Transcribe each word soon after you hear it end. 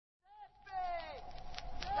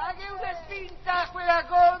quella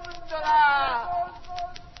gondola!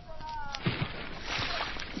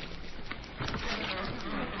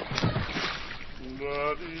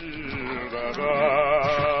 Da-dee-da-da,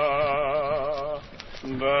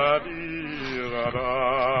 da-dee-da-da,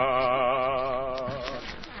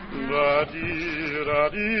 da-dee-da-dee-da-da,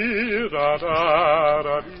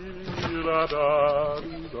 da-dee-da-da-dee-da.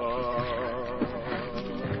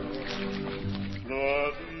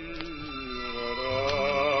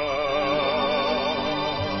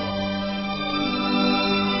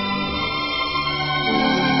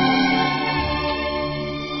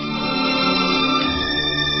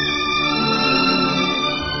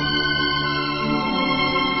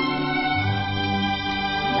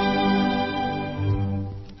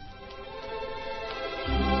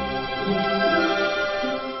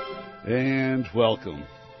 And welcome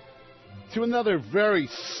to another very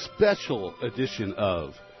special edition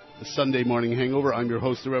of the Sunday Morning Hangover. I'm your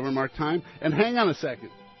host, the Reverend Mark Time. And hang on a second.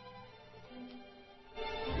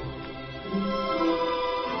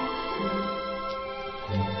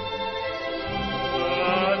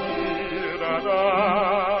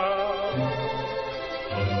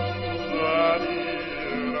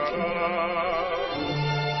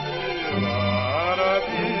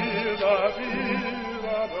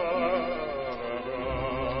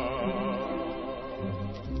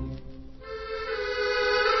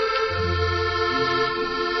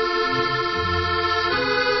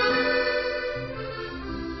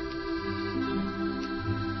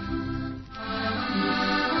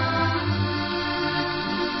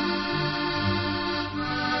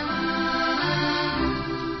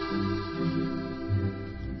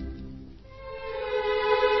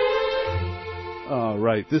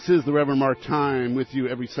 Right. This is the Reverend Mark Time with you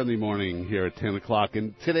every Sunday morning here at 10 o'clock.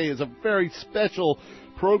 And today is a very special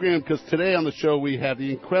program because today on the show we have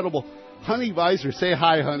the incredible Honey Vizer. Say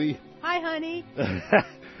hi, honey. Hi, honey.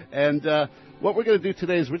 And what we're going to do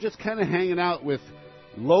today is we're just kind of hanging out with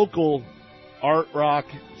local art rock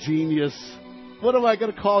genius. What am I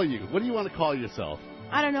going to call you? What do you want to call yourself?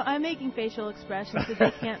 I don't know. I'm making facial expressions that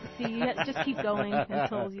they can't see. You just keep going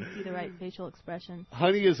until you see the right facial expression.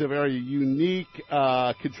 Honey is a very unique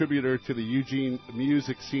contributor to the Eugene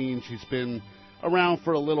music scene. She's been around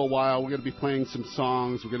for a little while. We're going to be playing some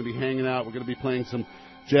songs. We're going to be hanging out. We're going to be playing some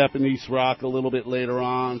Japanese rock a little bit later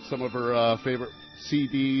on, some of her favorite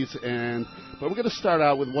CDs. But we're going to start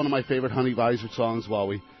out with one of my favorite Honey Vizer songs while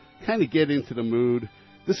we kind of get into the mood.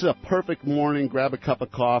 This is a perfect morning. Grab a cup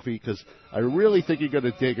of coffee because I really think you're going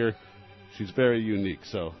to dig her. She's very unique.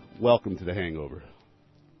 So welcome to The Hangover.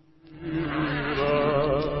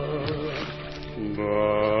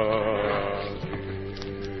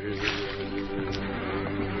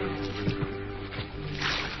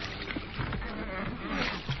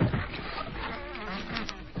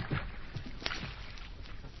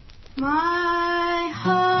 My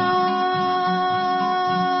heart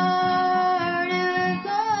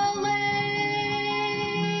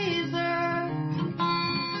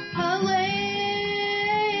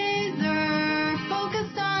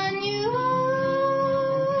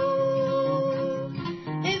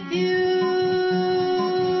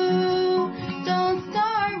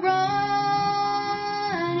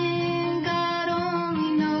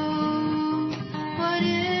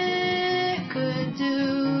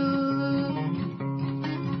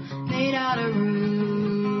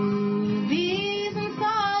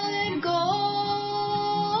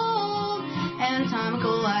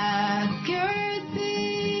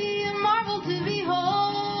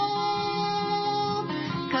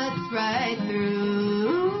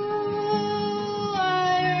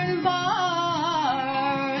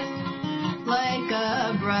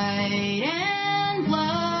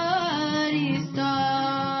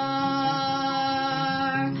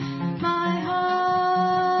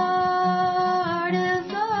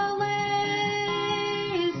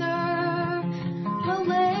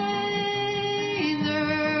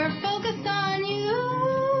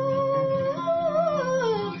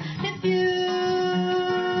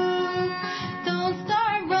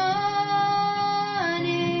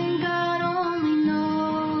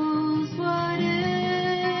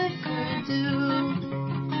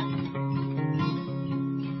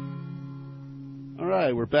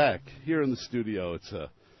We're back here in the studio. It's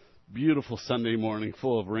a beautiful Sunday morning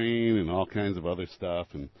full of rain and all kinds of other stuff.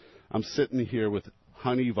 And I'm sitting here with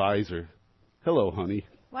Honey Vizer. Hello, honey.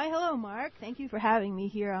 Why, hello, Mark. Thank you for having me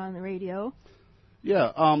here on the radio.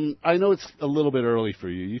 Yeah, I know it's a little bit early for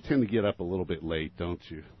you. You tend to get up a little bit late, don't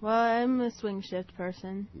you? Well, I'm a swing shift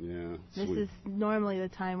person. Yeah. This is normally the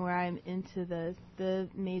time where I'm into the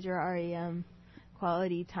major REM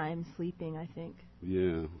quality time sleeping, I think.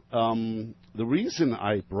 Yeah. The reason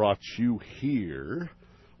I brought you here,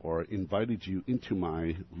 or invited you into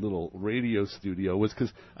my little radio studio, was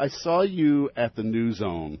because I saw you at the New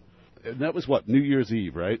Zone. And that was, New Year's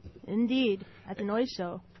Eve, right? Indeed, at the Noise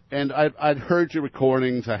Show. And I'd heard your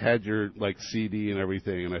recordings. I had your, CD and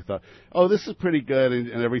everything, and I thought, oh, this is pretty good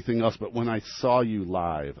and everything else. But when I saw you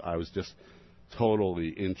live, I was just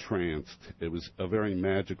totally entranced. It was a very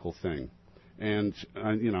magical thing. And,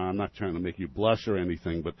 I'm not trying to make you blush or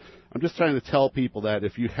anything, but I'm just trying to tell people that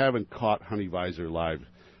if you haven't caught Honey Vizer live,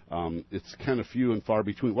 it's kind of few and far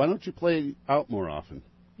between. Why don't you play out more often?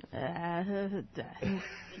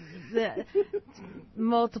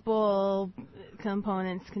 Multiple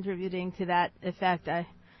components contributing to that effect.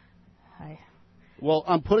 Well,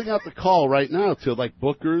 I'm putting out the call right now to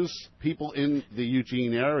bookers, people in the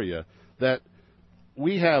Eugene area, that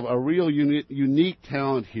we have a real unique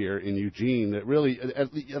talent here in Eugene that really,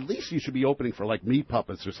 at least you should be opening for Meat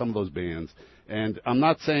Puppets or some of those bands. And I'm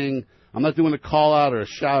not doing a call out or a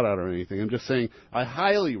shout out or anything. I'm just saying I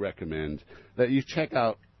highly recommend that you check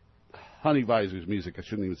out Honey Vizer's music. I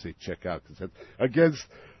shouldn't even say check out because that's against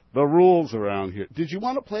the rules around here. Did you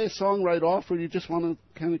want to play a song right off, or you just want to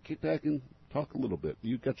kind of kick back and talk a little bit?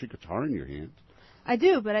 You got your guitar in your hand. I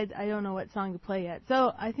do, but I don't know what song to play yet.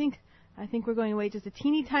 So I think we're going to wait just a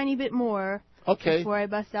teeny tiny bit more before I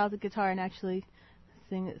bust out the guitar and actually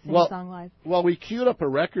sing a song live. Well, we queued up a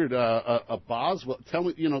record, a Boswell. Tell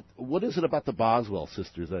me, what is it about the Boswell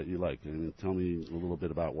sisters that you like? And tell me a little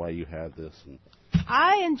bit about why you have this.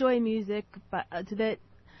 I enjoy music, but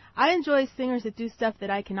I enjoy singers that do stuff that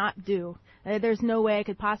I cannot do. There's no way I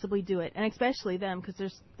could possibly do it, and especially them, because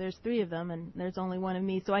there's three of them, and there's only one of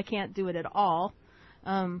me, so I can't do it at all.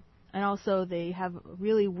 And also, they have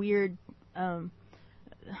really weird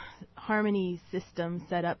harmony system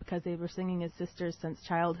set up because they were singing as sisters since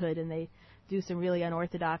childhood, and they do some really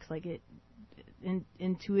unorthodox,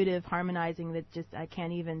 intuitive harmonizing that just I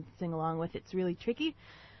can't even sing along with. It's really tricky.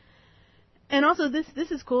 And also, this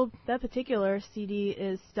is cool. That particular CD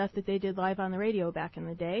is stuff that they did live on the radio back in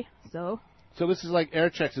the day. So this is like air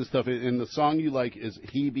checks and stuff, and the song you like is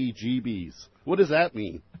Heebie-Jeebies. What does that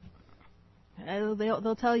mean?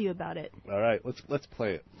 They'll tell you about it. All right, let's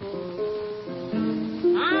play it.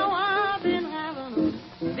 Now I've been having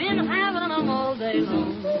them all day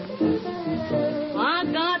long. I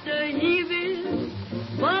got the heebies,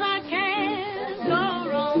 but I can't go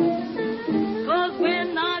wrong. 'Cause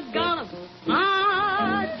when I got 'em,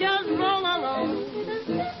 I just roll along.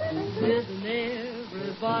 Listen,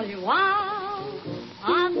 everybody, while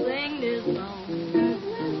I sing this song,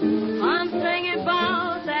 I'm singing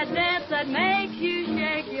about that dance that makes you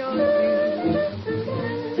shake your feet.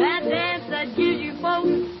 That dance that gives you folks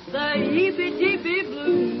the heebie-jeebie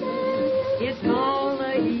blues. It's called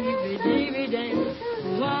the heebie-jeebie dance.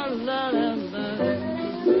 La la la la.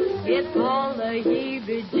 It's called the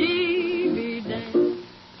heebie-jeebie dance.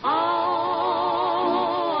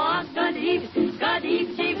 Oh, I got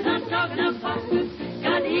heebie-jeebies, I'm talking about.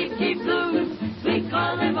 Got heebie-jeebie blues. We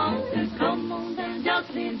call them on. Come on down,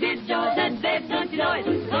 Johnston, big George, that babe, don't you know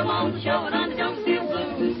it? Come on, show it on the don't feel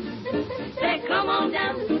blues. Say, come on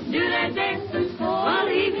down, do that dance. Call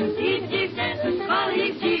heebie-jeebie dance. Call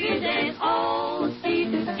heebie-jeebie dance. All the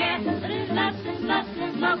seasons get nothing.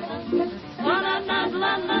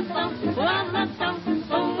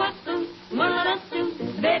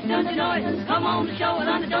 Babe, don't you know it? Come on to show it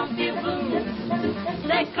on the don't feel blues.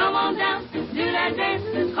 Say, come on down, do that dance.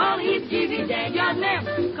 Call heebie-jeebie dance. Y'all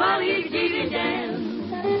remember, call heebie-jeebie dance.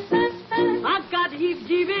 I've got the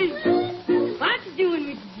heebie-jeebies. What you doing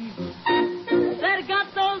with the jeebies? Said I got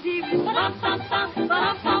those heebies.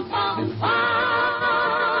 Ba-dum-bum-bum,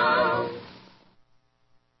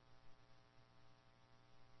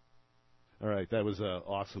 All right, that was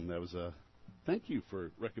awesome. That was thank you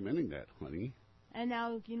for recommending that, honey. And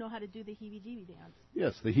now you know how to do the heebie-jeebie dance.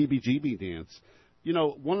 Yes, the heebie-jeebie dance.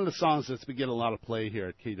 One of the songs that's been getting a lot of play here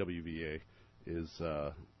at KWVA is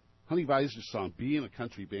Honey Vizer's song, "Be in a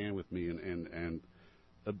Country Band with Me." And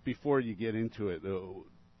before you get into it,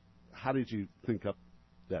 how did you think up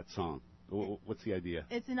that song? What's the idea?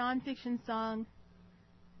 It's a nonfiction song.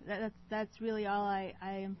 That's really all I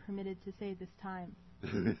am permitted to say this time.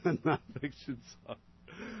 Nonfiction song.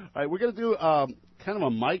 All right, we're going to do kind of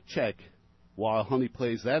a mic check while Honey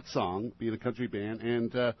plays that song, "Be in a Country Band,"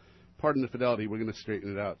 and pardon the fidelity, we're going to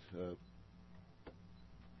straighten it out.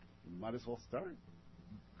 Might as well start.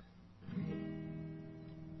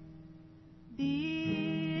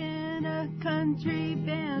 Be in a country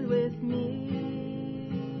band with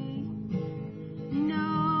me.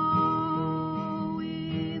 No,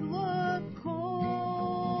 we look cold.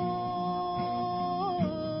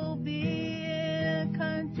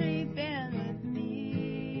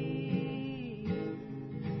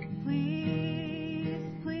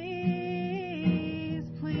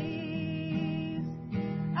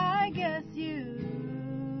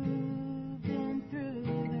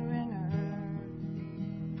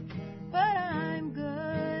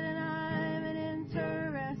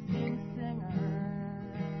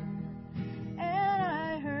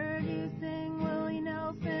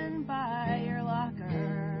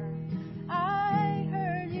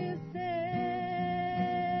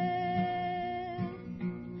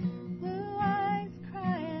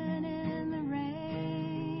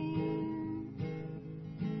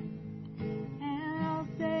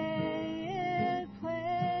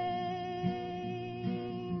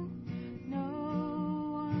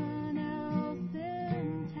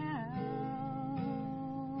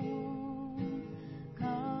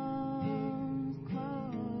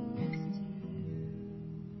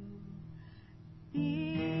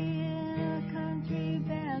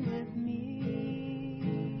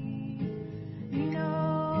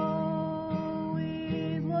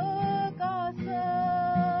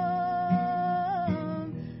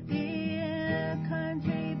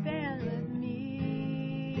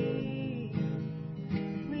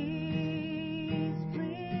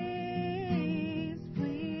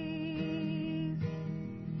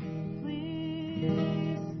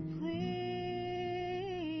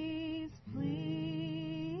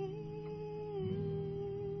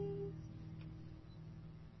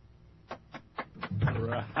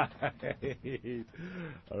 right.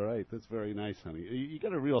 All right. That's very nice, honey. You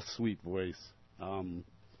got a real sweet voice. And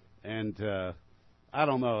I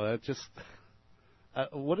don't know. That just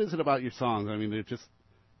what is it about your songs? I mean, they're just.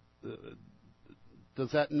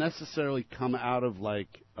 Does that necessarily come out of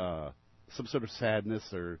like some sort of sadness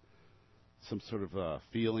or some sort of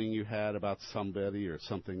feeling you had about somebody or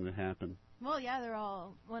something that happened? Well, yeah, they're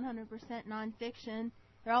all 100% nonfiction.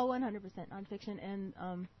 They're all 100% nonfiction, and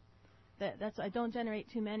that's I don't generate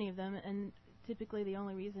too many of them. And typically, the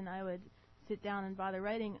only reason I would sit down and bother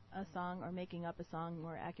writing a song or making up a song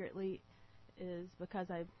more accurately is because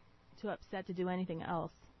I'm too upset to do anything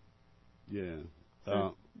else. Yeah.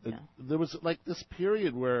 So, yeah. There was like this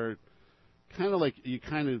period where kind of like you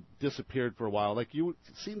kind of disappeared for a while. Like you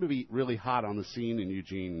seemed to be really hot on the scene in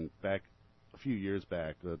Eugene back a few years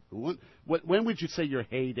back. When would you say your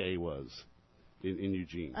heyday was in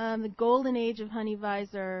Eugene? The golden age of Honey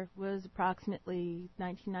Vizer was approximately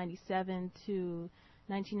 1997 to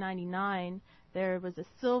 1999. There was a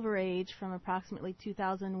silver age from approximately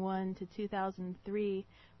 2001 to 2003.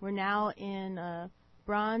 We're now in a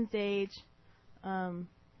bronze age.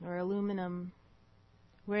 Or aluminum.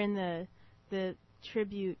 We're in the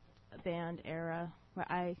tribute band era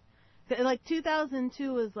where like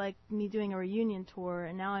 2002 was like me doing a reunion tour,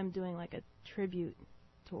 and now I'm doing like a tribute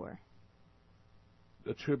tour.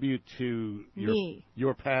 A tribute to me,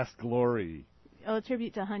 your past glory. Oh, a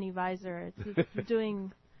tribute to Honey Vizer. It's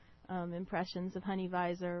doing impressions of Honey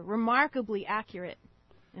Vizer, remarkably accurate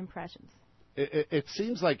impressions. It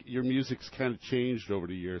seems like your music's kind of changed over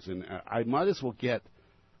the years, and I might as well get.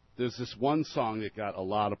 There's this one song that got a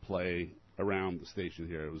lot of play around the station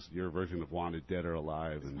here. It was your version of "Wanted Dead or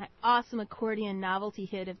Alive," and my awesome accordion novelty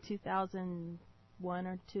hit of 2001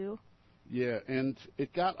 or 2. Yeah, and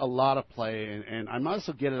it got a lot of play, and I might as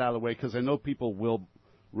well get it out of the way because I know people will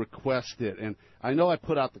request it, and I know I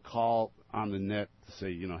put out the call on the net to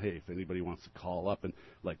say, hey, if anybody wants to call up and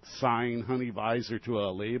like sign Honey Vizer to a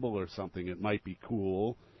label or something, it might be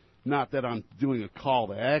cool. Not that I'm doing a call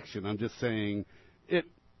to action. I'm just saying it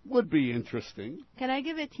would be interesting. Can I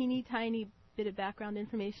give a teeny tiny bit of background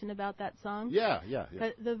information about that song? Yeah.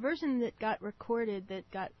 The version that got recorded, that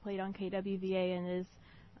got played on KWVA and is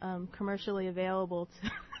commercially available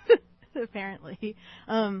to apparently,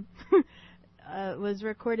 was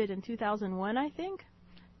recorded in 2001, I think.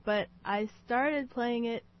 But I started playing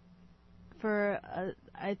it for,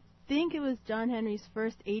 I think it was John Henry's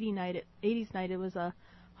first 80s night. It was a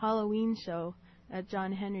Halloween show at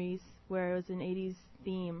John Henry's where it was an 80s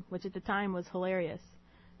theme, which at the time was hilarious.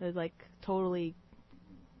 It was like totally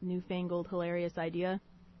newfangled, hilarious idea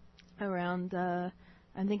around,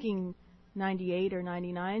 I'm thinking 98 or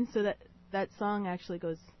 99. So that song actually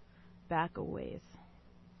goes back a ways.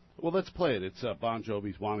 Well, let's play it. It's Bon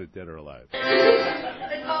Jovi's "Wanted Dead or Alive."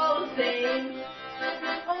 It's all the same.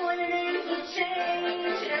 Only the names will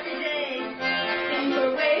change every day. Things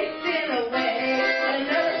are wasting away at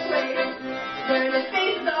another place where the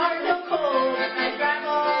faces are so cold. I drive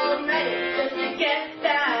all night just to get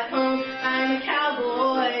back home. I'm a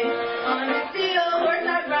cowboy on a steel horse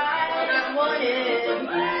I ride. I'm wanted,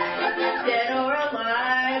 dead or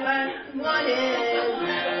alive. I'm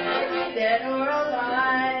wanted, dead or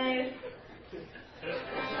alive.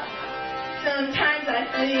 Sometimes I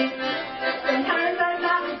sleep, sometimes I'm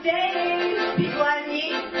not the day. People I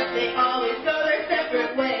meet, they always go their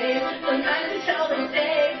separate ways. Sometimes you tell them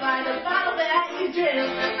stay by the bottle that you drink.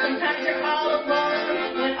 Sometimes you're all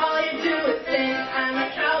alone when all you do is sing. I'm a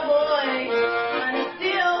cowboy on a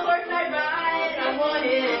steel horse I ride. I'm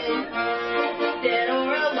wanted, dead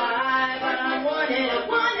or alive. I'm wanted,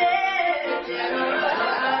 dead or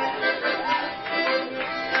alive.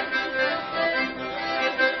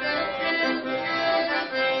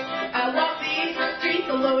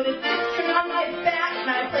 Loaded, turn on my back and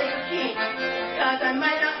I play the key, 'cause I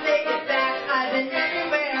might not make it back. I've been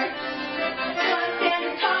everywhere, and I'm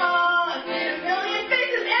standing tall. I've seen a million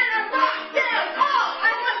faces and I rock them all.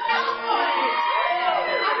 I'm a cowboy.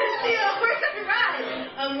 I'm gonna steal a horse up the ride.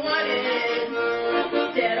 I'm wanted,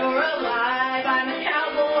 dead or alive. I'm a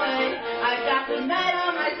cowboy. I've got the night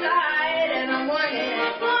on my side, and I'm wanted,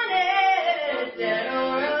 dead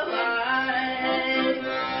or alive.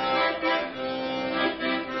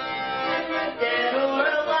 Dead or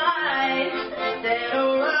alive, dead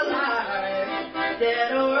or alive.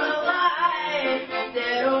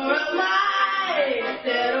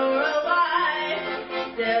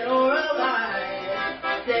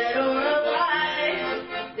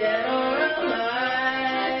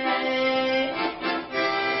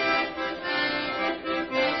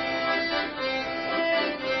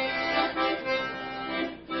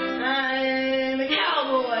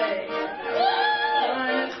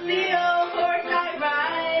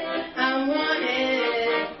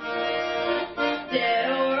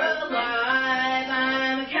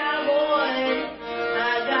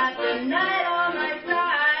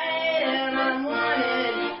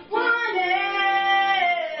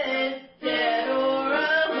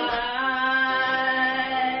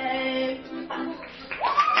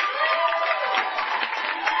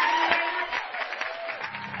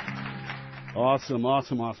 Awesome,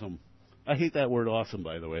 awesome, awesome. I hate that word awesome,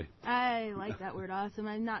 by the way. I like that word awesome.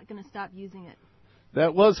 I'm not going to stop using it.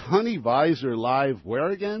 That was Honey Vizer live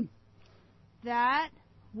where again? That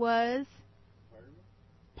was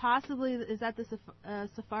possibly, is that the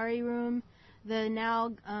Safari Room? The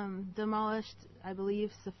now demolished, I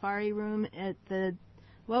believe, Safari Room at the,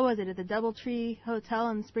 what was it, at the Doubletree Hotel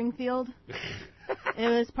in Springfield? It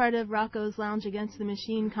was part of Rocco's Lounge Against the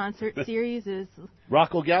Machine concert series. It was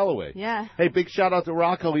Rocco Galloway. Yeah. Hey, big shout out to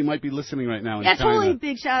Rocco. He might be listening right now in Yeah, China. totally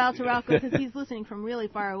big shout out to Rocco because he's listening from really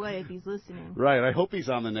far away if he's listening. Right. I hope he's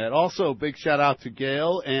on the net. Also, big shout out to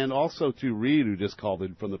Gail and also to Reed, who just called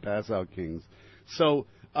in from the Pass Out Kings. So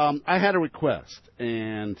I had a request,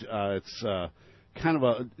 and it's kind of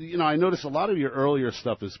a, I noticed a lot of your earlier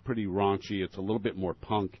stuff is pretty raunchy. It's a little bit more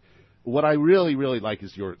punk. What I really, really like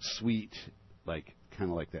is your sweet, kind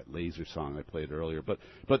of like that Laser song I played earlier. But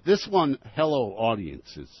this one, Hello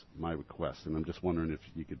Audience, is my request, and I'm just wondering if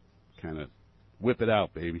you could kind of whip it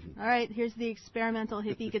out, baby. All right, here's the experimental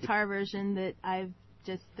hippie guitar version that I've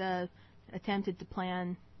just attempted to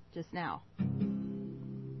plan just now.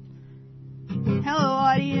 Hello,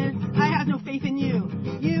 audience. I have no faith in you.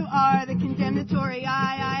 You are the condemnatory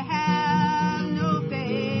I have no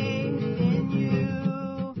faith in you.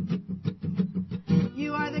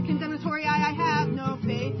 You are the condemnatory I have no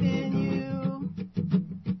faith in you.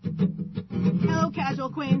 Hello, casual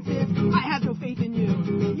acquaintances. I have no faith in you.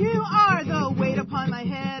 You are the weight upon my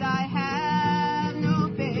head. I have no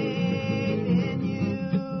faith in you.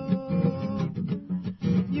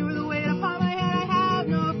 You are the weight upon my head. I have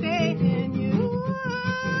no faith in you.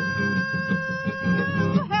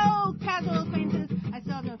 Hello, casual acquaintances. I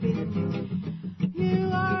still have no faith in you.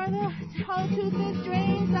 You are the hollow toothless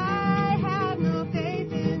dreams. I have no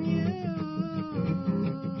faith in you.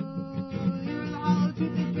 You're the hollow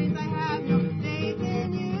toothless dreams. I have no faith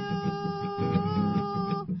in you.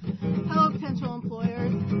 Hello, potential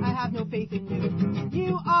employers. I have no faith in you.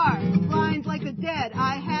 You are blind like the dead.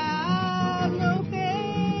 I have no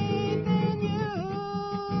faith in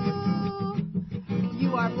you.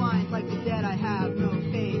 You are blind like the dead. I have no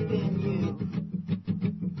faith in you.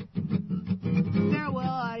 Farewell,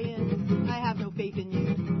 audience. I have no faith in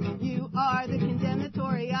you. You are the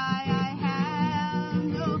condemnatory I have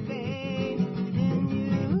no faith in you.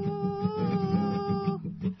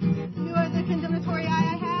 You are the condemnatory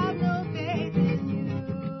I have no faith in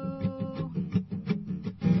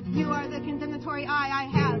you. You are the condemnatory I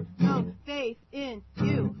have no faith in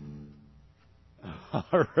you.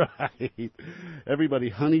 All right. Everybody,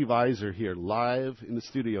 Honey Vizer here, live in the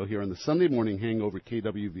studio here on the Sunday Morning Hangover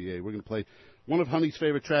KWVA. We're going to play one of Honey's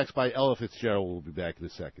favorite tracks by Ella Fitzgerald. We'll be back in a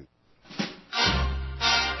second.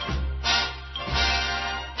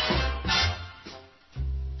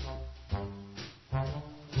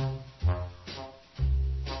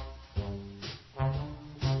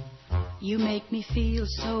 You make me feel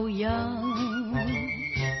so young.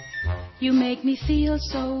 You make me feel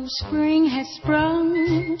so spring has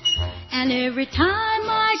sprung. And every time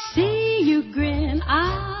I see you grin,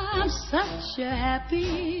 I'm such a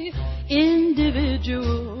happy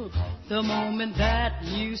individual. The moment that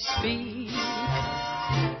you speak,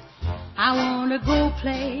 I wanna go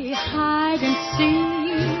play hide and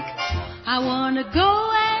seek. I wanna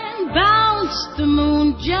go and bounce the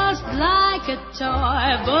moon just like a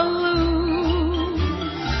toy balloon.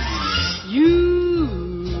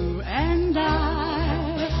 You and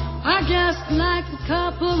I are just like a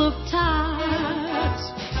couple of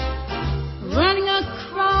tots running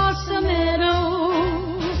across a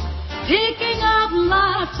meadow, picking up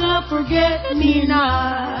lots of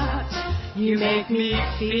forget-me-nots. You make me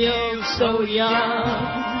feel so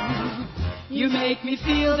young. You make me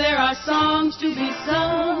feel there are songs to be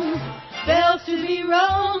sung, bells to be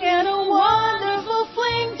rung, and a wonderful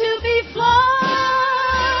fling to be flung.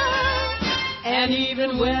 And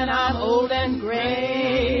even when I'm old and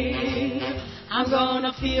gray, I'm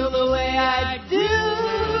gonna feel the way I do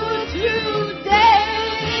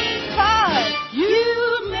today. 'Cause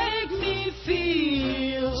you make me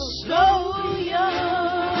feel so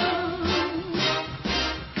young.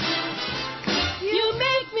 You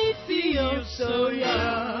make me feel so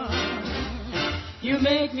young. You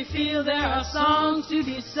make me feel there are songs to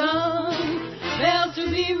be sung, bells to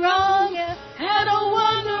be rung, and a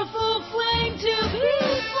wonderful flame to be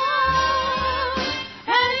flung.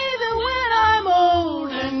 And even when I'm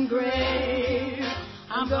old and gray,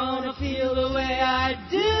 I'm gonna feel the way I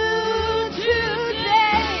do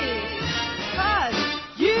today. 'Cause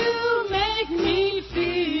you make me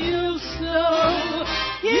feel so.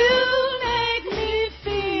 You make me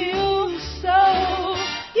feel so.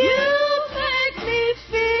 You make me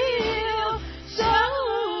feel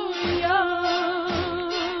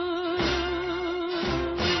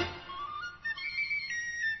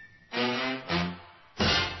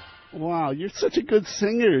Wow, you're such a good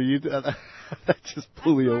singer. You that just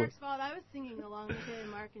blew me away. Mark's fault. I was singing along with it, and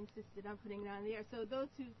Mark insisted on putting it on the air. So those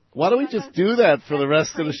two. Why don't we just do that for the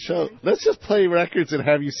rest of the show? Let's just play records and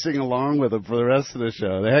have you sing along with them for the rest of the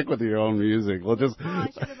show. The heck with your own music. We'll just. Oh, I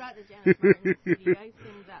should have brought the Janis Martin CD. I sing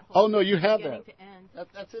that whole. Oh no, you have beginning that. to end.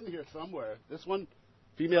 That's in here somewhere. This one,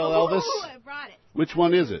 Female Oh, Elvis. I brought it. Which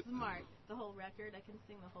one is it? Mark, the whole record. I can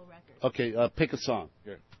sing the whole record. Okay, pick a song.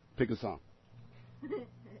 Here, pick a song.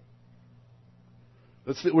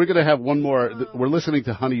 We're going to have one more. We're listening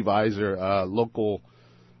to Honey Vizer, local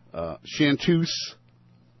chanteuse.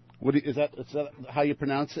 Is that how you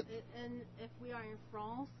pronounce it? And if we are in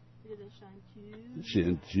France, it is chanteuse.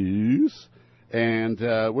 Chanteuse. And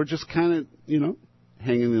we're just kind of,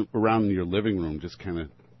 hanging around in your living room, just kind of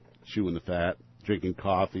chewing the fat, drinking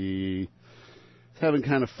coffee, having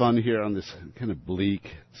kind of fun here on this kind of bleak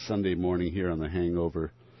Sunday morning here on The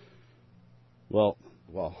Hangover. Well,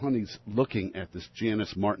 while Honey's looking at this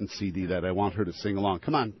Janis Martin CD that I want her to sing along.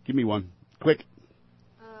 Come on, give me one. Quick.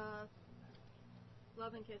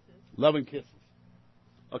 Love and Kisses. Love and Kisses.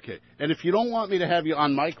 Okay. And if you don't want me to have you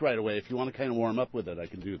on mic right away, if you want to kind of warm up with it, I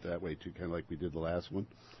can do it that way too, kind of like we did the last one.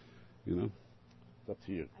 It's up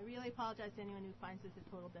to you. I really apologize to anyone who finds this a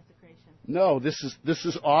total desecration. No, this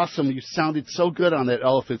is awesome. You sounded so good on that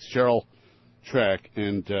Ella Fitzgerald track,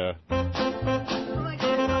 and Oh my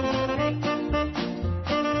God,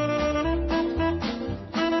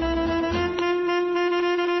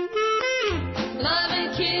 Love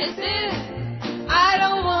and kisses, I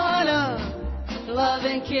don't wanna. Love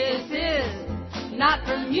and kisses, not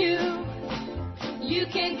from you. You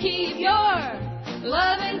can keep your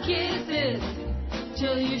love and kisses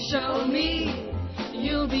till you show me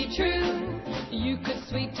you'll be true. You could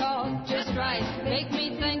sweet talk just right, make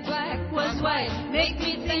me think black was white, make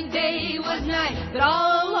me think day was night, but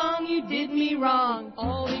all along you did me wrong.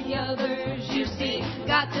 All the others you see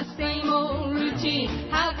got the same old routine.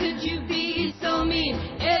 How could you be so mean?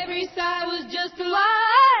 Every sigh was just a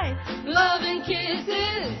lie. Love and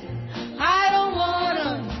kisses, I don't want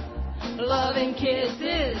 'em. Love and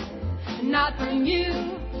kisses, not from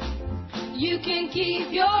you. You can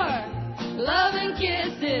keep your love and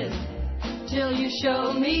kisses till you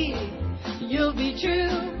show me you'll be true.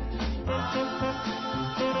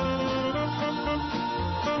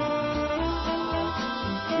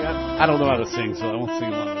 I don't know how to sing, so I won't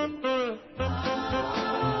sing along.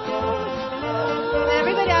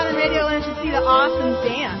 everybody on the radio land should see the awesome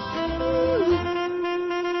dance.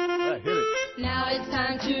 Hit it. Now it's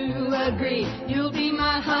time to agree. You'll be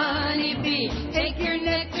my honeybee. Take your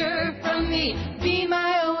nectar from me. Be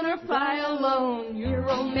my own or fly alone. You're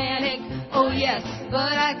romantic, oh yes,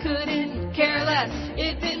 but I couldn't care less.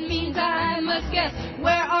 If it means I must guess,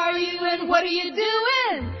 where are you and what are you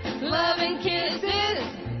doing? Love and kisses,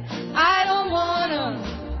 I don't want 'em.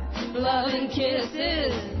 Love and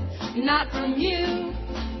kisses, not from you.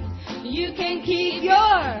 You can keep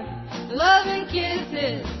your love and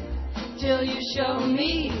kisses till you show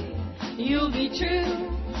me you'll be true.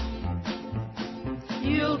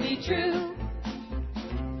 You'll be true.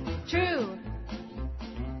 True.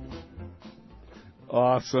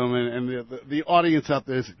 Awesome, and the audience out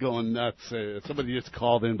there is going nuts. Somebody just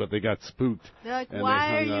called in, but they got spooked. They're like, and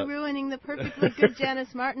why they are hung you up. ruining the perfectly good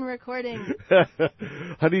Janis Martin recording?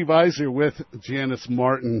 Honey Vizer with Janis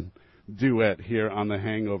Martin duet here on The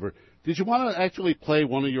Hangover. Did you want to actually play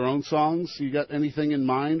one of your own songs? You got anything in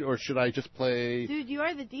mind, or should I just play? Dude, you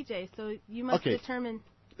are the DJ, so you must determine.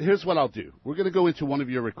 Here's what I'll do. We're going to go into one of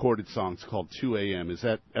your recorded songs called 2 a.m. Is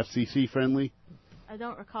that FCC friendly? I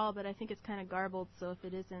don't recall, but I think it's kind of garbled, so if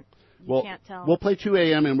it isn't, you can't tell. We'll play 2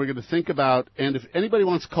 a.m., and we're going to think about, and if anybody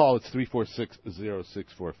wants to call, it's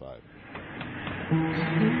 346-0645.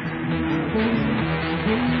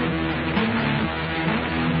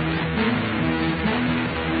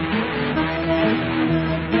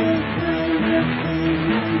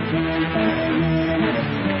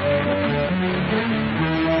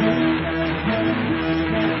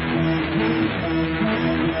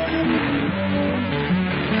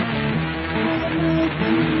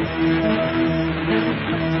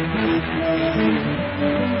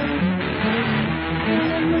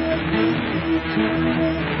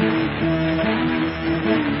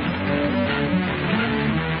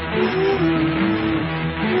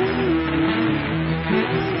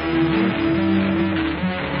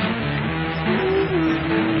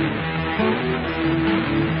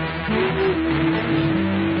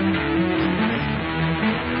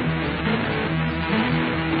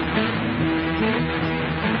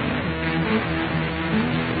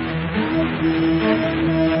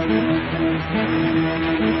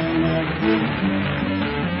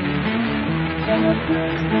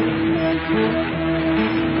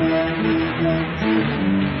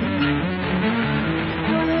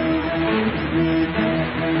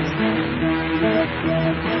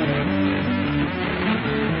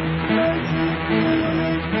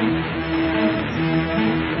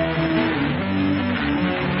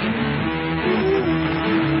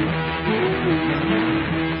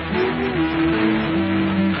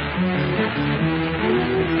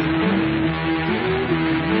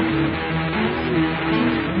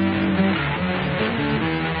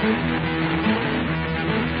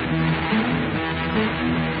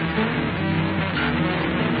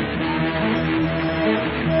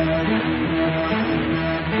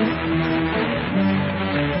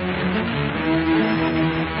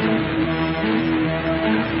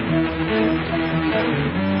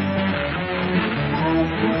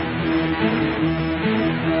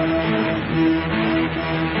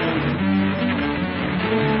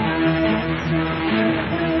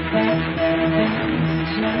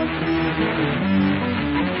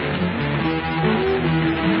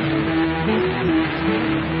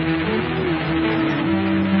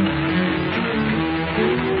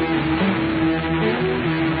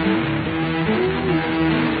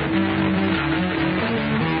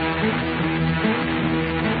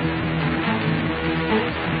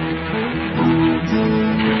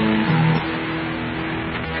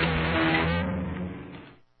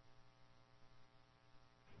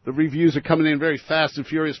 The reviews are coming in very fast and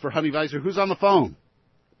furious for Honey Vizer. Who's on the phone?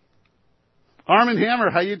 Armin Hammer,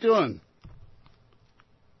 how you doing?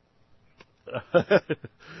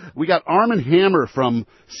 We got Armin Hammer from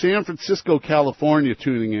San Francisco, California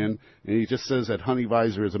tuning in, and he just says that Honey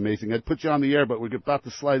Vizer is amazing. I'd put you on the air, but we're about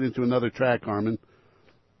to slide into another track, Armin.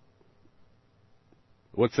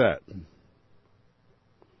 What's that?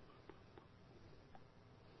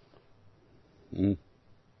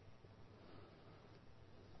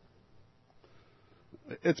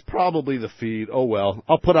 It's probably the feed. Oh, well.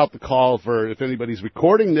 I'll put out the call for if anybody's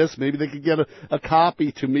recording this. Maybe they could get a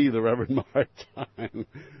copy to me, the Reverend Martine.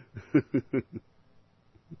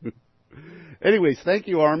 Anyways, thank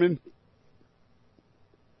you, Armin.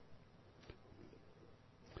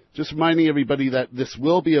 Just reminding everybody that this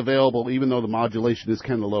will be available, even though the modulation is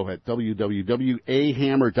kind of low, at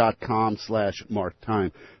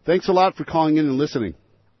www.ahammer.com/marktime. Thanks a lot for calling in and listening.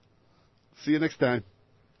 See you next time.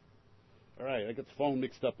 All right, I got the phone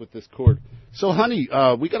mixed up with this cord. So, honey,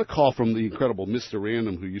 we got a call from the incredible Mr.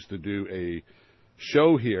 Random, who used to do a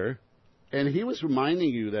show here, and he was reminding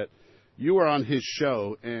you that you were on his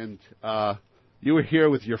show, and you were here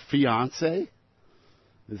with your fiancé.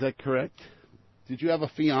 Is that correct? Did you have a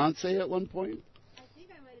fiancé at one point? I think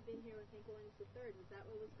I might have been here with Hank Williams III. Is that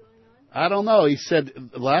what was going on? I don't know. He said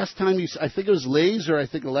last time I think it was Laser. I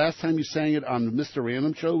think the last time you sang it on the Mr.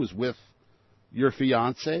 Random show was with your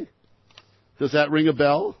fiancé. Does that ring a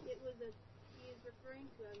bell? He is referring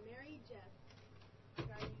to a Mary Jeff,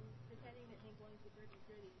 pretending that Hank Williams III was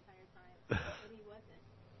here the entire time, but he wasn't.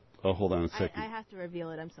 Oh, hold on a second. I have to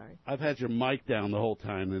reveal it. I'm sorry. I've had your mic down the whole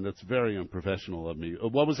time, and that's very unprofessional of me.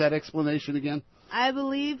 What was that explanation again? I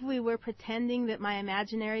believe we were pretending that my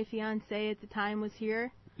imaginary fiancé at the time was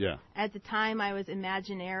here. Yeah. At the time, I was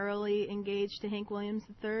imaginarily engaged to Hank Williams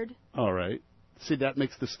III. All right. See, that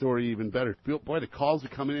makes the story even better. Boy, the calls are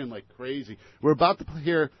coming in like crazy. We're about to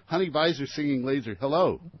hear Honey Vizer singing Laser.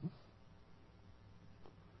 Hello.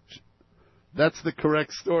 That's the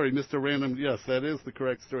correct story, Mr. Random. Yes, that is the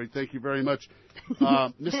correct story. Thank you very much.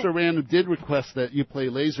 Mr. Random did request that you play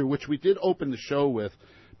Laser, which we did open the show with,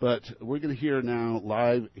 but we're going to hear now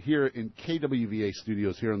live here in KWVA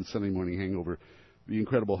studios here on the Sunday Morning Hangover, the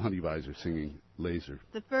incredible Honey Vizer singing Laser.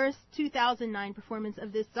 The first 2009 performance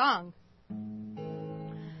of this song.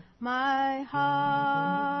 My heart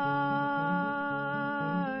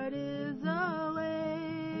is a laser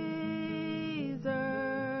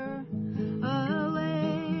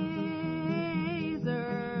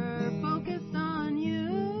focused on you.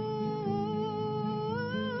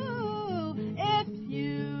 If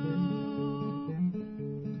you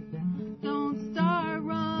don't start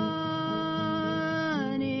running,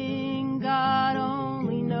 God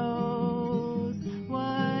only knows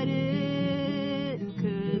what it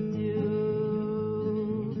could do.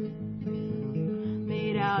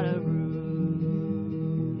 Made out of rubies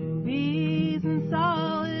and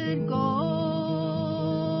solid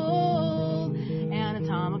gold,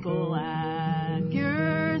 anatomical accuracy,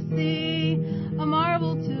 a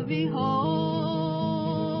marvel to behold,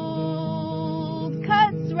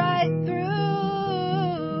 cuts right through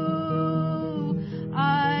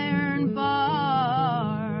iron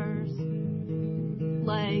bars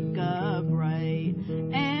like a bright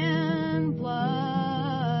and blood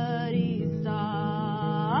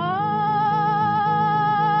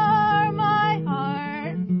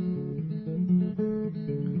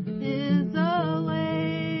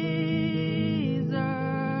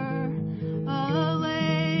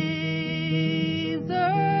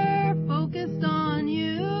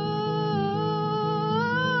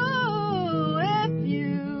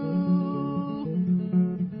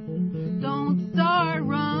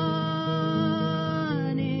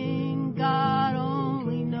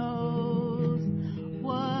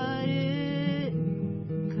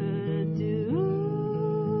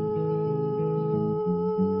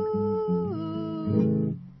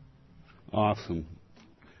Awesome.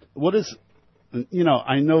 What is,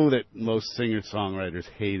 I know that most singer-songwriters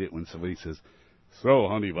hate it when somebody says, "So,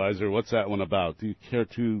 honey, Vizer, what's that one about?" Do you care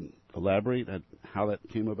to elaborate on how that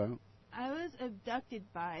came about? I was abducted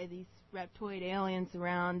by these reptoid aliens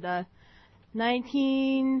around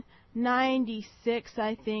 1996,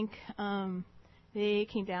 I think. They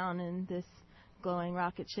came down in this glowing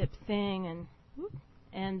rocket ship thing,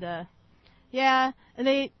 and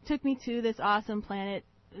they took me to this awesome planet.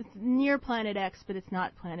 It's near Planet X, but it's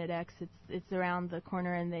not Planet X. It's around the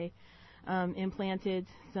corner, and they implanted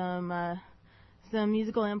some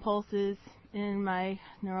musical impulses in my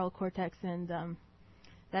neural cortex, and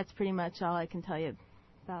that's pretty much all I can tell you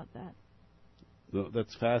about that. No,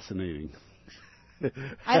 that's fascinating.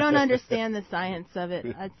 I don't understand the science of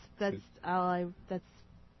it. That's all that's.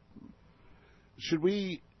 Should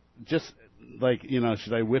we just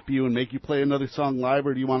should I whip you and make you play another song live,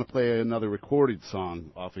 or do you want to play another recorded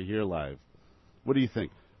song off of here live? What do you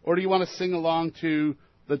think? Or do you want to sing along to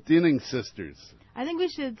the Dinning Sisters? I think we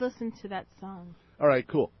should listen to that song. All right,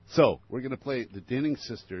 cool. So we're going to play the Dinning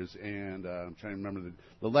Sisters, and I'm trying to remember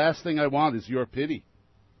the last thing I want is your pity,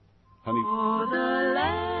 honey. Oh, the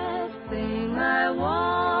last thing I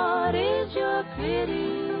want is your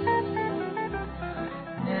pity.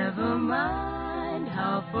 Never mind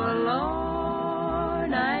how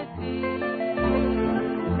forlorn I feel.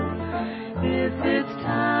 If it's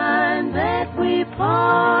time that we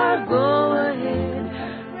part, go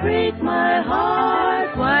ahead, break my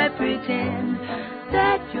heart. Why pretend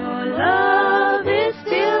that your love is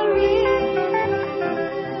still real?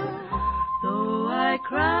 Though I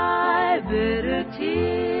cry bitter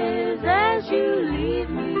tears as you leave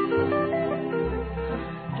me,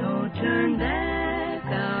 don't turn back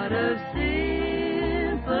out of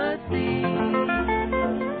sympathy.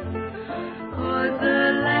 'Cause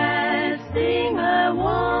the last thing I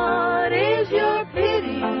want is your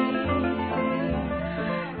pity.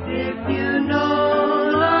 If you no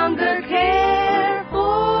longer care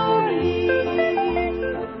for me,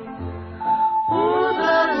 oh,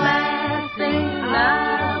 the last thing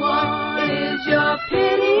I want is your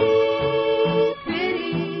pity,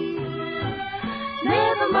 pity.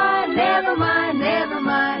 Never mind, never mind, never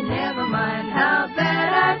mind, never mind how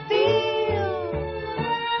bad I feel.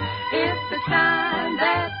 If it's time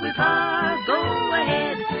that we part, go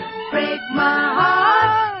ahead, break my heart.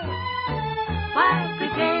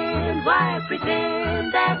 Why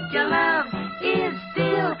pretend that your love is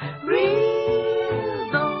still real?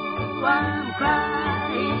 Though I'm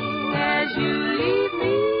crying as you leave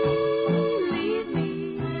me.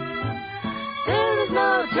 There is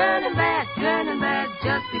no turning back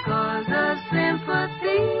just because of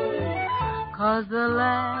sympathy. 'Cause the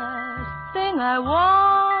last thing I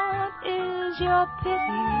want is your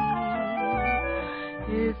pity.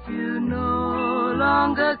 If you no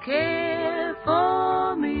longer care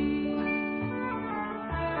for me.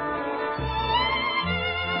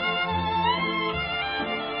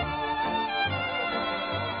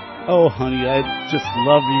 Oh, honey, I just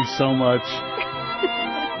love you so much.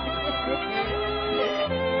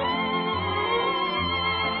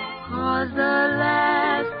 'Cause the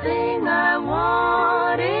last thing I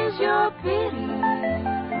want is your pity.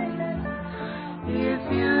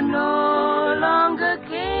 If you no longer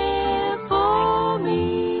care for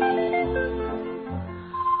me.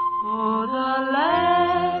 Oh, the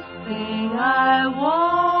last thing I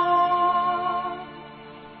want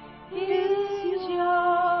is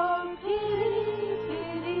your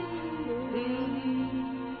pity,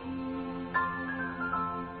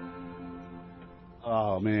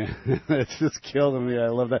 Oh, man, it's just killing me. I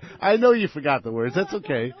love that. I know you forgot the words. That's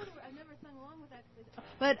okay. I've never sung along with that,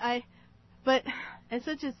 but it's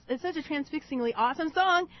such a transfixingly awesome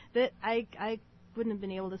song that I wouldn't have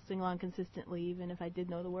been able to sing along consistently, even if I did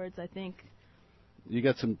know the words. I think you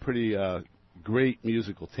got some pretty great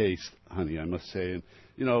musical taste, honey, I must say. And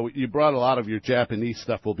you brought a lot of your Japanese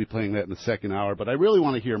stuff. We'll be playing that in the second hour, but I really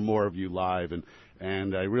want to hear more of you live,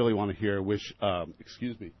 and I really want to hear Wish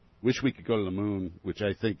We Could Go to the Moon, which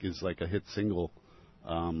I think is like a hit single.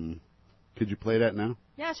 Could you play that now?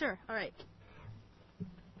 Yeah, sure. All right.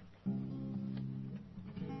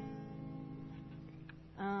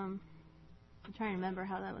 I'm trying to remember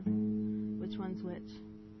how that was. Which one's which?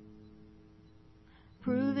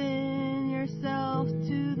 Proving yourself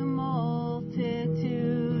to the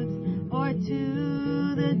multitudes or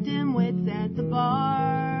to the dimwits at the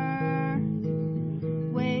bar.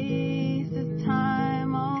 Waste of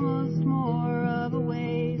time, almost more of a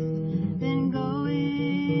waste than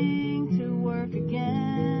going to work again.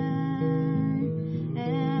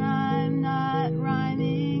 And I'm not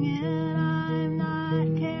rhyming and I'm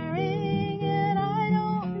not caring.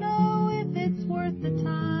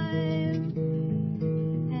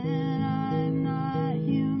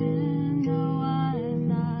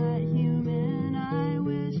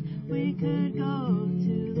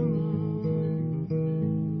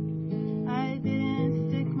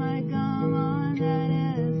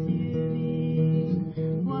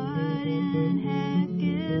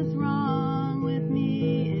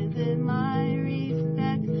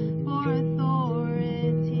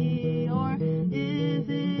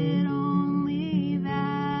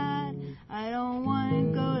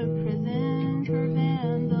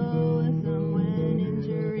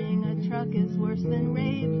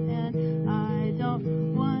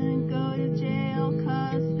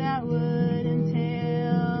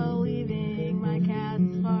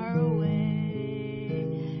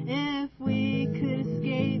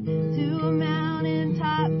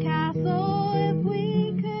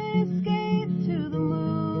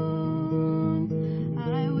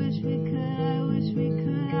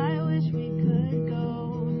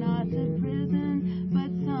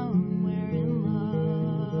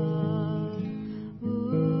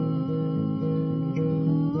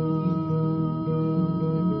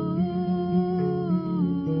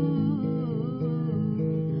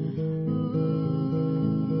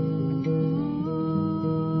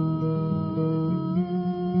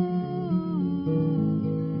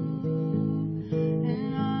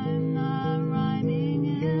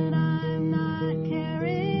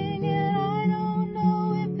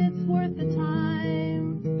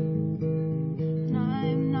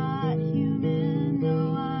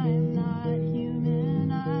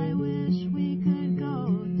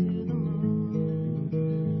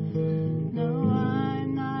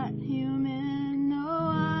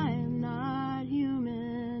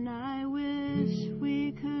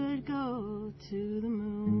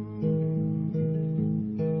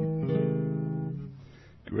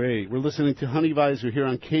 Great. We're listening to Honey Vizer here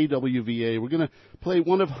on KWVA. We're going to play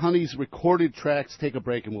one of Honey's recorded tracks, take a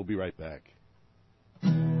break, and we'll be right back.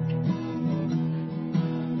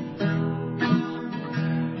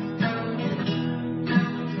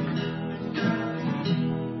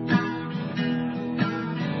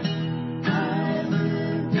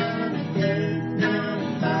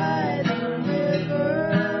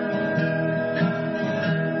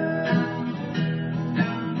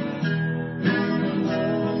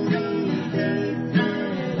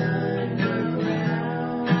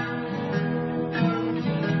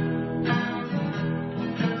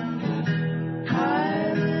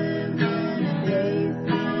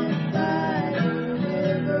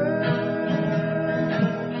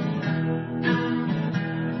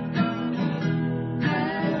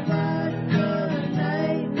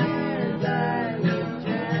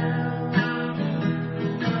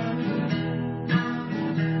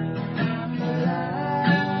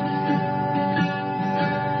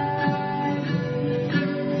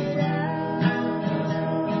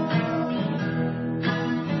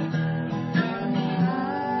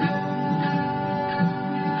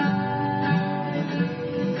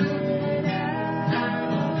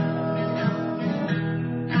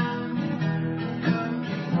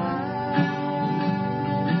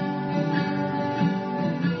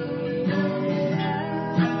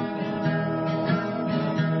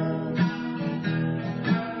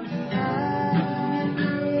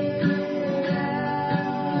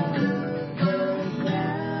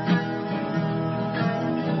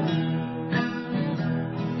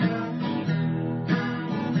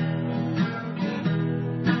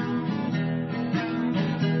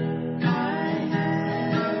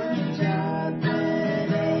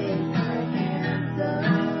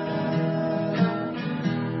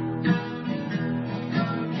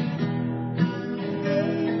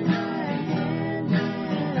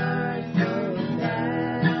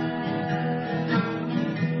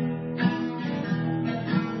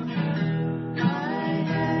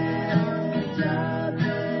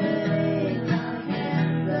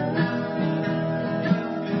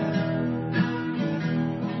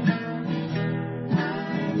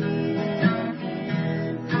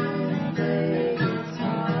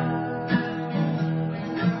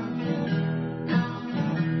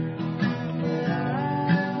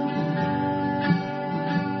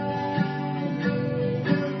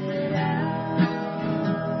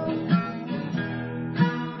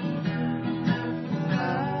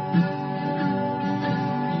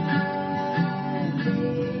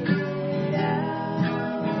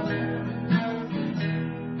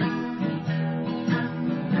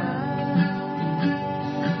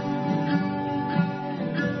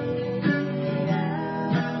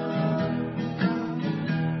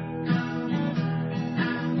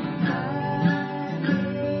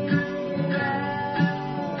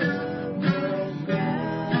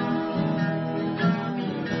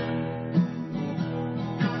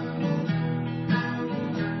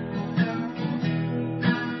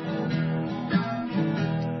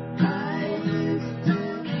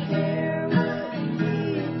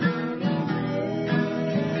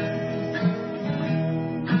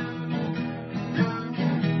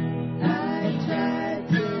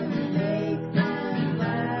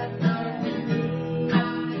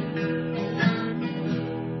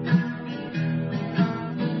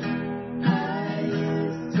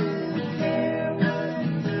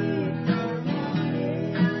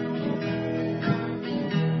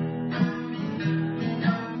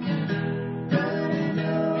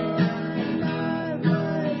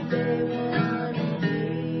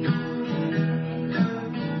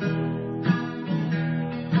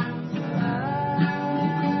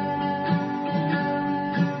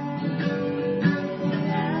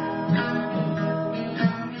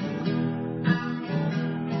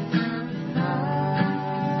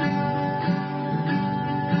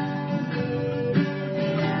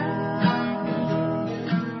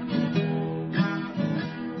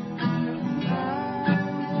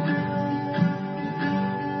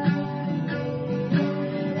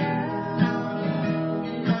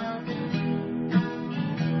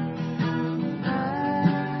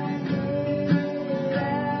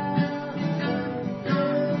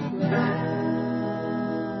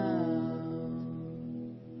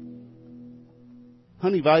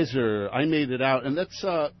 Honey Vizer, I Made It Out, and that's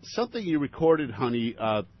something you recorded, Honey,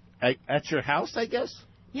 at your house, I guess?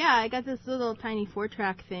 Yeah, I got this little tiny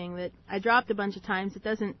 4-track thing that I dropped a bunch of times. It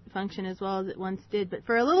doesn't function as well as it once did, but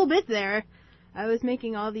for a little bit there, I was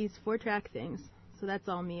making all these 4-track things, so that's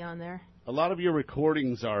all me on there. A lot of your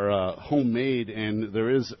recordings are homemade, and there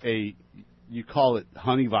is you call it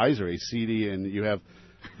Honey Vizer, a CD, and you have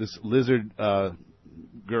this lizard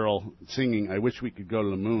girl singing, I Wish We Could Go to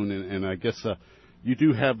the Moon, and I guess you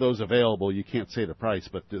do have those available. You can't say the price,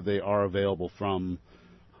 but they are available from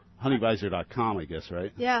honeyvizer.com, I guess,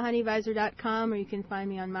 right? Yeah, honeyvizer.com, or you can find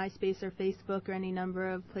me on MySpace or Facebook or any number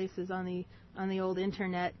of places on the old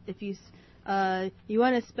internet. If you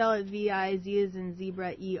want to spell it V-I-Z as in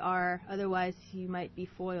zebra, E-R, otherwise you might be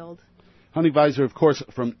foiled. Honeyvizer, of course,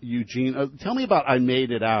 from Eugene. Tell me about I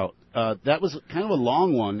Made It Out. That was kind of a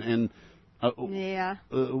long one, and yeah.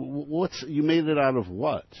 You made it out of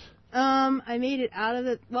what? I made it out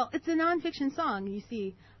of well, it's a nonfiction song, you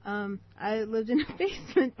see. I lived in a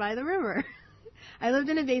basement by the river.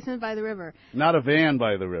 Not a van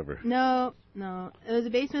by the river. No. It was a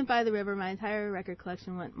basement by the river. My entire record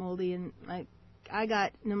collection went moldy, and I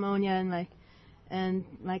got pneumonia, and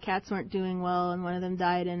my cats weren't doing well, and one of them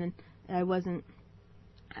died, and I wasn't.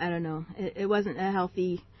 I don't know. It wasn't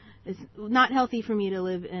healthy. It's not healthy for me to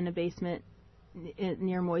live in a basement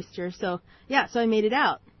near moisture. So yeah, so I made it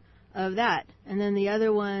out of that. And then the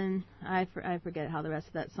other one, I forget how the rest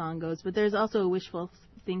of that song goes, but there's also a wishful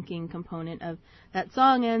thinking component of that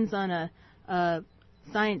song. Ends on a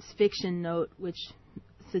science fiction note, which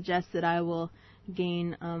suggests that I will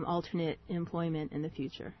gain alternate employment in the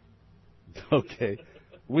future. Okay.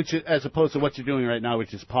 Which, as opposed to what you're doing right now,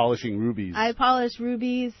 which is polishing rubies. I polish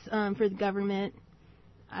rubies for the government.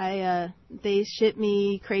 They ship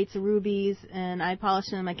me crates of rubies, and I polish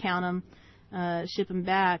them, I count them, ship them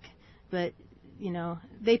back. But,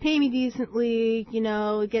 they pay me decently,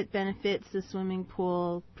 get benefits, the swimming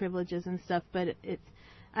pool privileges and stuff, but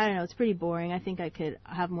I don't know, it's pretty boring. I think I could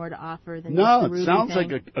have more to offer than just the ruby it sounds thing.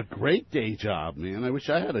 like a great day job, man. I wish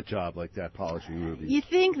I had a job like that, polishing rubies. You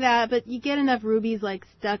think that, but you get enough rubies,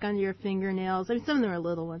 stuck under your fingernails. I mean, some of them are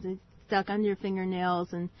little ones. They're stuck under your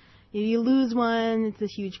fingernails, and you lose one, it's a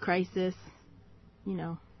huge crisis,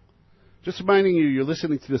 Just reminding you, you're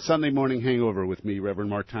listening to the Sunday Morning Hangover with me, Reverend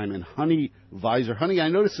Mark Time, and Honey Vizer. Honey, I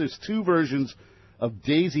noticed there's two versions of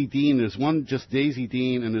Daisy Dean. There's one just Daisy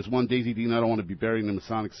Dean, and there's one Daisy Dean, I Don't Want to Be Buried in the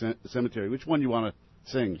Masonic Cemetery. Which one do you want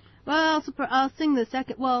to sing? Well, I'll sing the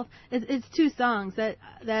second. Well, it's two songs. That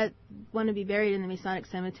Want to Be Buried in the Masonic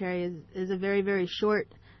Cemetery is a very, very short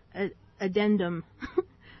addendum.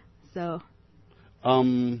 So.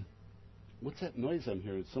 What's that noise I'm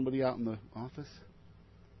hearing? Is somebody out in the office?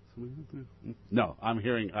 No, I'm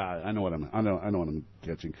hearing. I know what I'm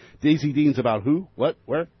catching. Daisy Dean's about who? What?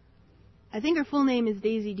 Where? I think her full name is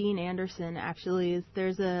Daisy Dean Anderson. Actually,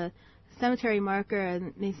 there's a cemetery marker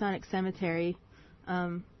in Masonic Cemetery,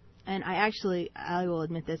 and I will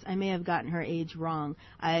admit this. I may have gotten her age wrong.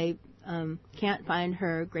 I can't find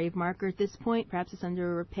her grave marker at this point. Perhaps it's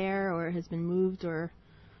under repair or has been moved or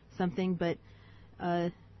something, but.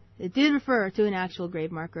 It did refer to an actual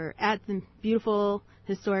grave marker at the beautiful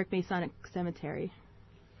historic Masonic Cemetery.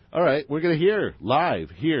 All right, we're going to hear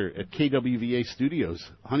live here at KWVA Studios,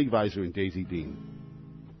 Honey Vizer and Daisy Dean.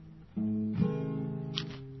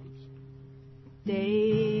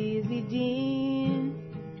 Daisy Dean,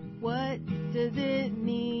 what does it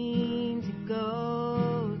mean to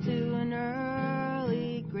go to an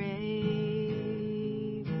early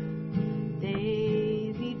grave?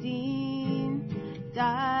 Daisy Dean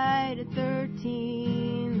died at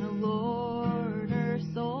 13, the Lord her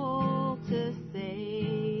soul to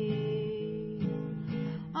save.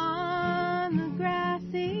 On the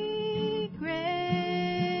grassy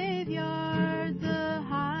graveyard, the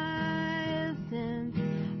hyacinths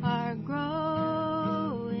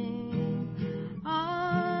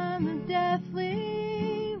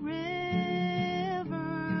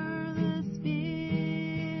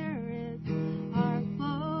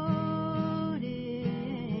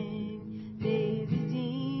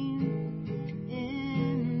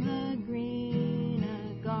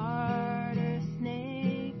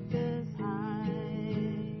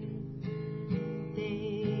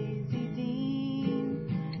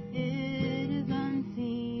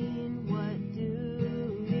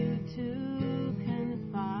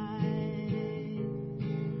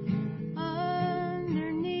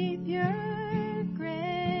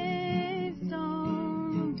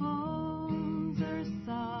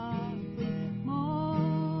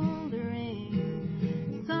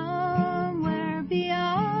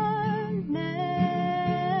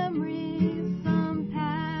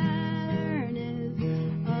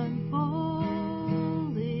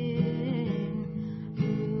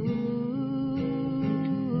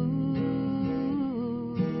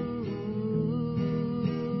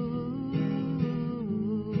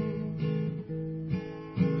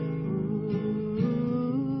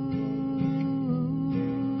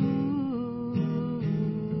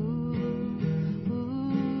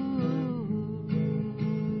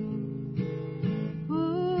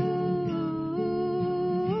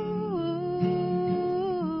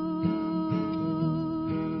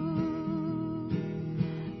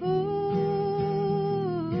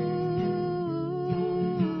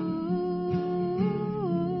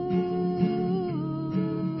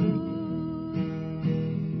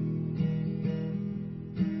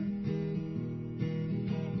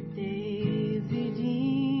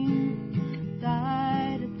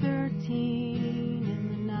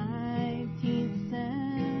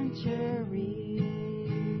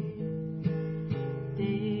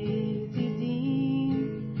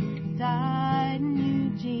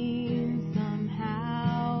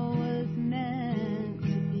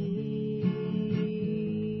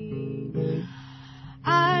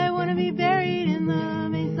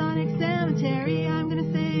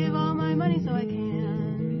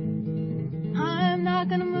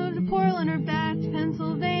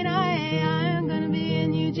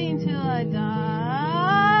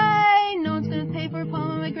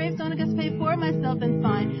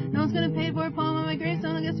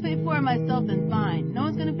it myself, then fine. No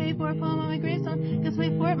one's gonna pay for a poem on my gravestone. Guess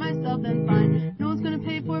pay for it myself, then fine. No one's gonna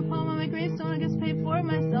pay for a poem on my gravestone. I guess pay for it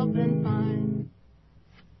myself, then fine.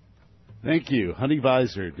 Thank you, Honey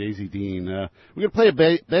Vizer, Daisy Dean. We're gonna play a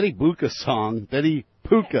Betty Buka song. Betty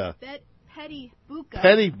Buka. Petty Buka.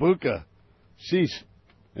 Petty Buka. Sheesh.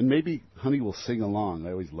 And maybe Honey will sing along.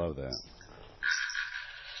 I always love that.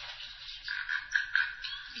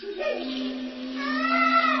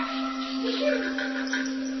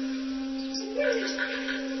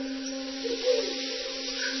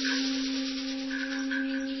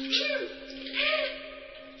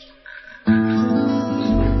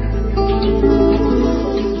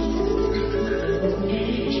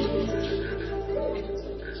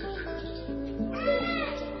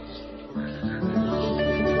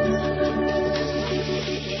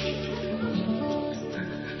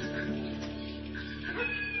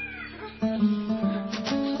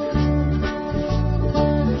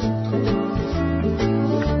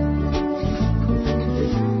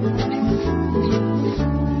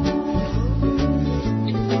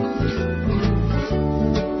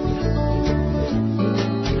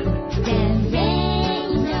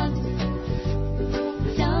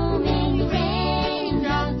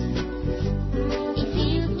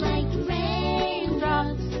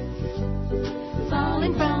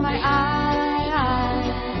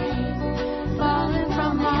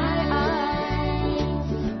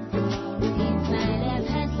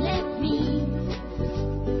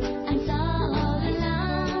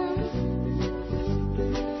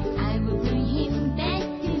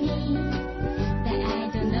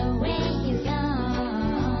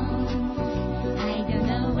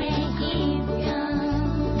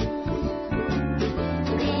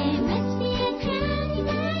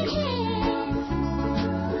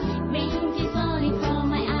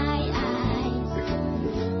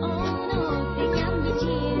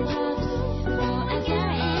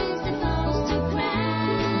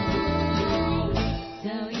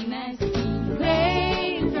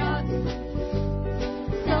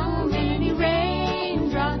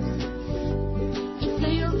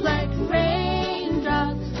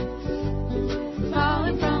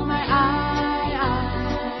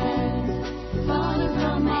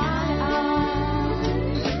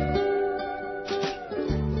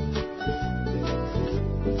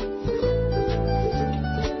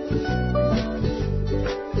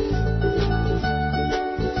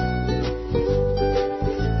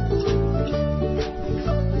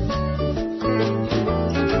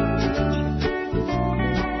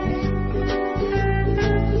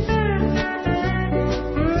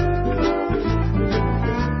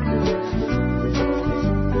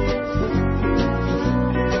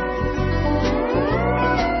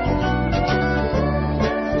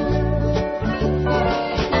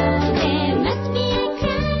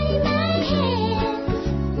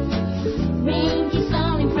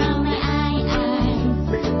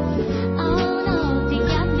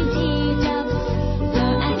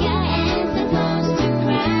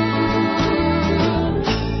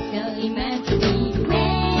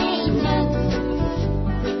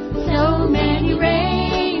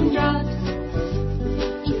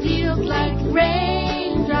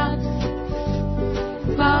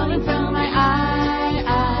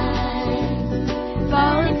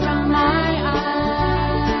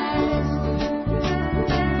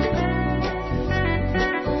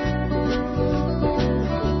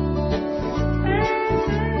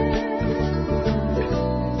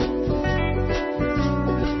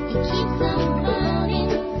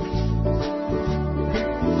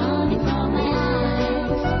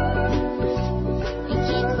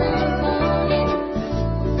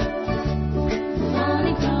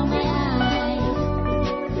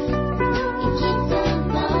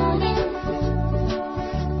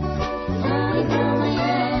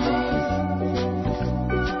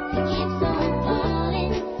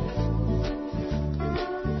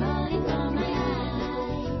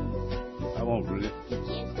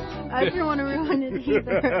 I didn't want to ruin it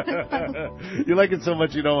either. You like it so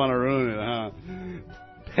much you don't want to ruin it, huh?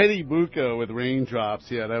 Petty Buka with Raindrops.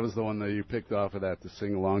 Yeah, that was the one that you picked off of that to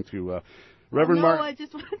sing along to. Reverend Mark. No, I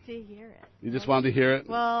just wanted to hear it. You just wanted to hear it?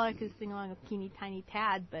 Well, I could sing along a teeny tiny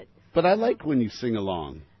tad, but... But I like when you sing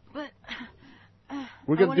along. But... I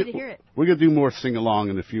wanted to hear it. We're going to do more sing-along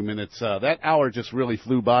in a few minutes. That hour just really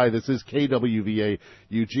flew by. This is KWVA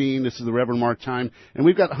Eugene. This is the Reverend Mark Time. And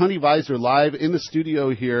we've got Honey Vizer live in the studio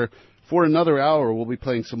here for another hour. We'll be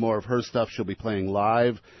playing some more of her stuff. She'll be playing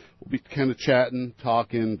live. We'll be kind of chatting,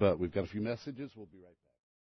 talking, but we've got a few messages. We'll be right back.